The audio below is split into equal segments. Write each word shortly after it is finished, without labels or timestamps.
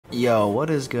Yo, what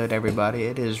is good, everybody?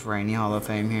 It is Rainy Hall of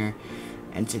Fame here,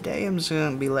 and today I'm just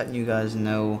gonna be letting you guys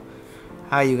know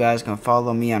how you guys can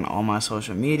follow me on all my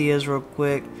social medias real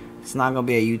quick. It's not gonna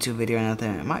be a YouTube video or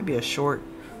nothing. It might be a short,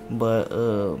 but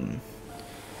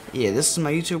yeah, this is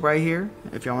my YouTube right here.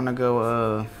 If y'all wanna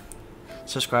go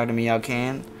subscribe to me, y'all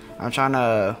can. I'm trying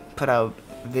to put out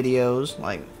videos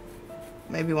like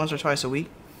maybe once or twice a week,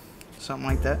 something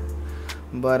like that.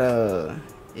 But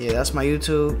yeah, that's my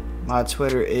YouTube. My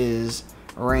Twitter is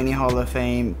Rainy Hall of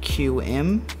Fame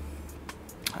QM.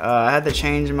 I had to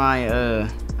change my I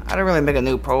didn't really make a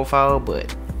new profile,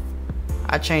 but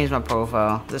I changed my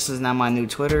profile. This is now my new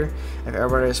Twitter. If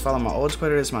everybody is following my old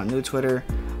Twitter, it's my new Twitter.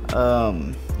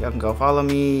 Y'all can go follow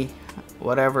me,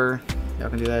 whatever. Y'all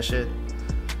can do that shit.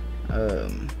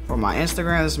 For my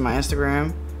Instagram, this is my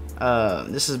Instagram.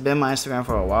 This has been my Instagram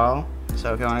for a while.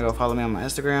 So if you want to go follow me on my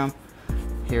Instagram,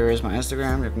 here is my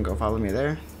Instagram. You can go follow me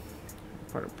there.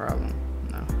 Part of the problem?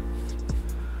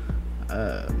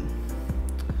 No.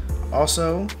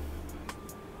 Also,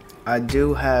 I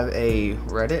do have a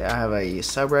Reddit. I have a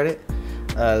subreddit.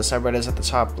 The subreddit is at the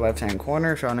top left-hand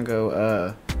corner. If you want to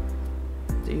go,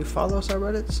 do you follow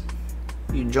subreddits?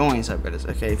 You join subreddits.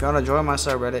 Okay, if you want to join my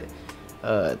subreddit,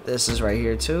 this is right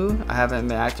here too. I haven't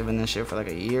been active in this shit for like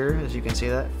a year, as you can see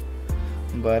that.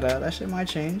 But that shit might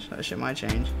change. That shit might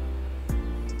change.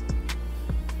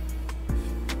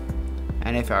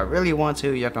 And if y'all really want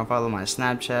to, y'all can follow my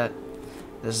Snapchat.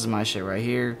 This is my shit right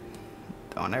here.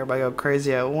 Don't everybody go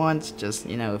crazy at once. Just,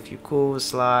 you know, if you cool,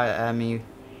 slide at me.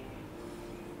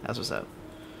 That's what's up.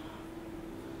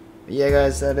 But yeah,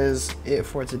 guys, that is it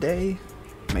for today.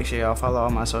 Make sure y'all follow all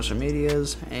my social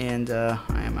medias. And I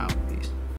am out.